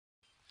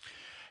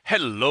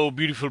Hello,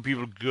 beautiful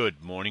people.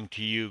 Good morning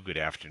to you, good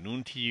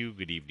afternoon to you,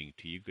 good evening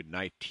to you, good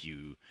night to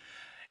you.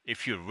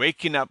 If you're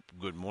waking up,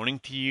 good morning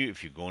to you.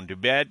 If you're going to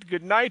bed,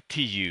 good night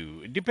to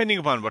you. Depending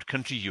upon what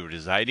country you're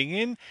residing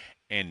in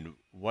and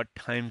what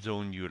time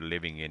zone you're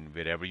living in,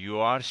 wherever you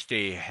are,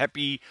 stay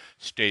happy,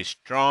 stay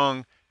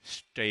strong,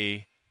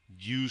 stay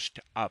juiced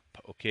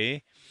up,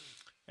 okay?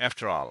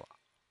 After all,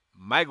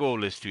 my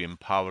goal is to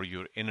empower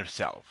your inner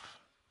self.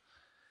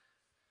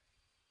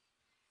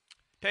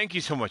 Thank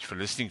you so much for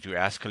listening to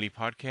Ask Ali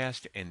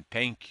podcast, and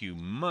thank you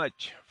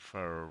much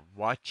for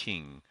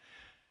watching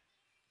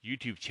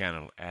YouTube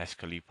channel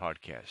Ask Ali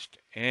podcast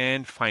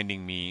and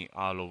finding me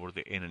all over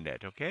the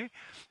internet. Okay,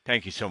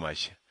 thank you so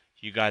much.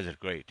 You guys are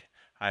great.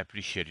 I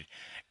appreciate it.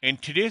 In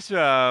today's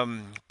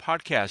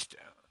podcast,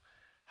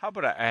 how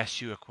about I ask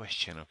you a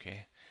question?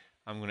 Okay,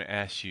 I'm going to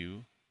ask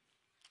you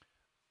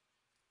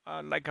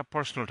like a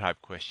personal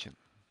type question.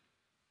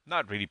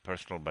 Not really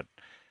personal, but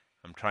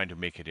I'm trying to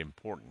make it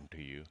important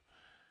to you.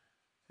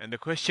 And the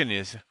question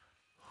is,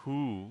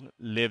 who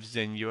lives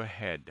in your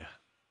head?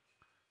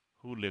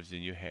 Who lives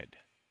in your head?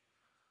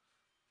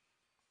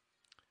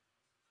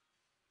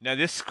 Now,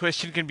 this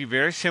question can be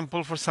very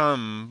simple for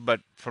some, but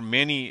for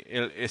many,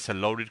 it's a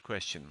loaded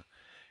question.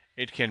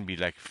 It can be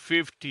like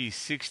 50,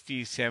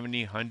 60,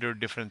 70, 100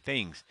 different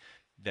things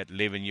that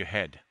live in your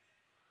head.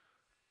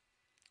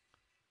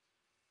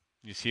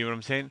 You see what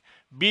I'm saying?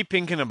 Be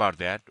thinking about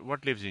that.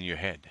 What lives in your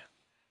head?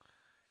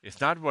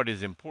 It's not what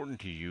is important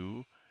to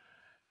you.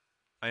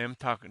 I am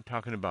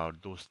talking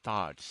about those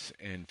thoughts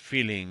and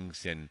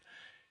feelings and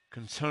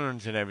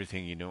concerns and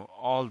everything,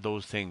 all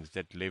those things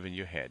that live in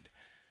your head.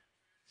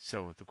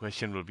 So the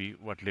question will be,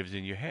 what lives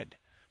in your head?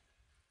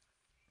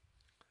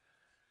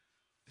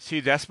 See,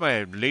 that's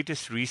my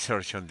latest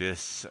research on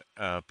this,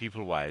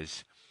 people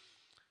wise.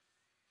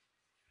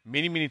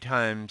 Many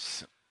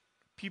times,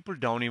 people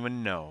don't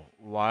even know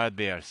why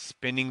they are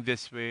spinning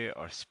this way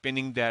or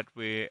spinning that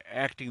way,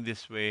 acting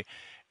this way,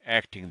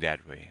 acting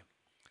that way.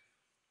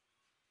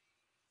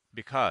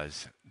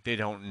 Because they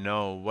don't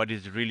know what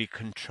is really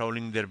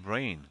controlling their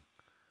brain.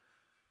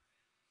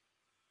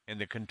 And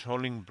the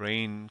controlling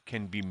brain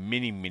can be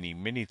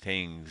many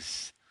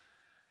things.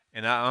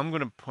 And I'm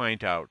going to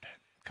point out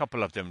a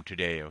couple of them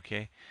today,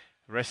 okay?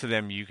 The rest of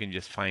them you can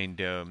just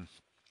find.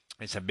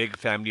 It's a big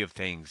family of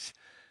things.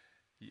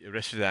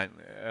 Rest of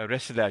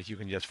that you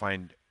can just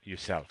find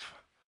yourself.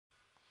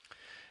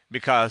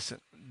 Because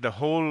the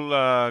whole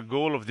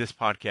goal of this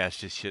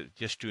podcast is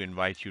just to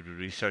invite you to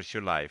research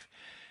your life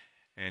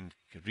and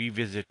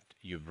revisit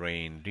your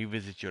brain,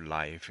 revisit your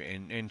life,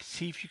 and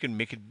see if you can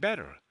make it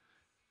better.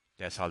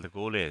 That's all the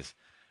goal is.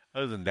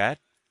 Other than that,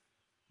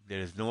 there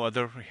is no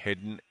other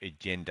hidden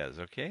agendas,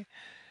 okay?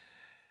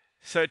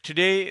 So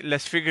today,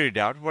 let's figure it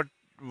out.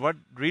 What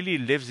really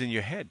lives in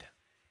your head?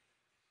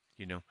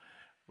 You know,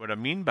 what I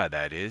mean by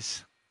that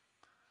is,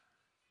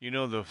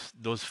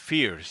 those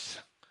fears,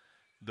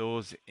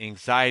 those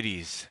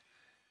anxieties,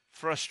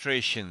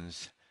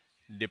 frustrations,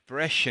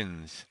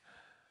 depressions,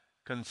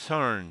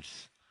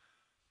 concerns,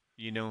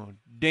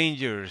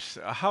 dangers,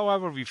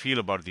 however we feel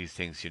about these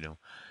things.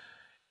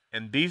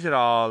 And these are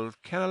all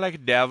kind of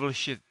like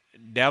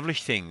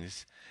devilish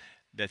things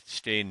that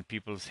stay in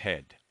people's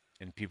head,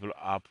 and people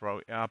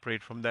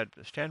operate from that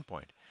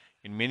standpoint.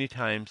 And many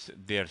times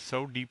they are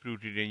so deep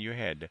rooted in your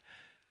head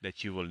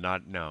that you will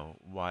not know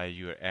why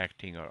you're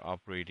acting or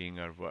operating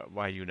or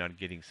why you're not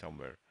getting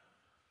somewhere.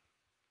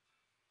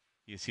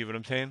 You see what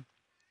I'm saying?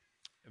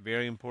 A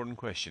very important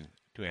question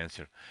to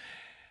answer.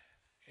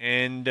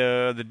 And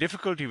the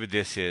difficulty with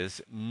this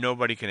is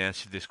nobody can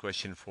answer this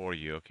question for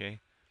you,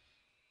 okay?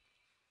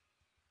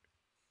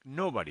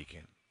 Nobody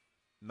can.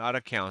 Not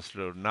a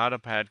counselor, not a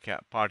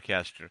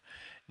podcaster.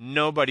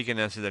 Nobody can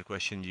answer that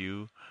question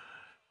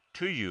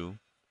to you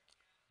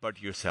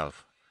but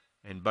yourself.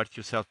 And but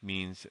yourself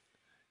means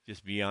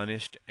just be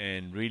honest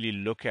and really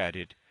look at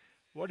it.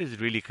 What is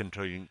really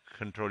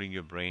controlling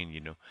your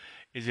brain,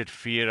 Is it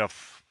fear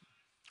of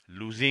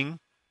losing?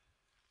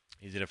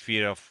 Is it a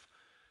fear of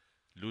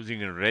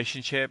losing a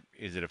relationship?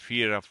 Is it a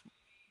fear of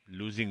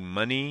losing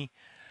money?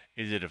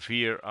 Is it a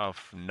fear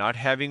of not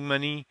having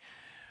money?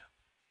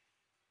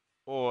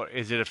 Or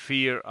is it a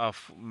fear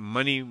of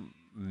money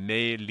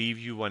may leave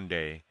you one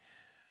day?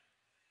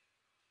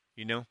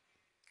 You know?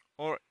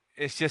 Or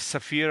it's just a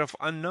fear of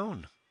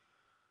unknown.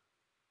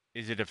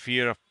 Is it a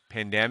fear of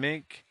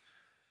pandemic?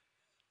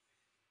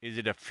 Is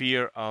it a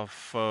fear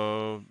of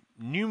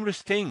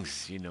numerous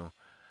things?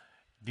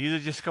 These are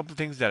just a couple of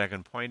things that I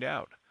can point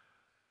out.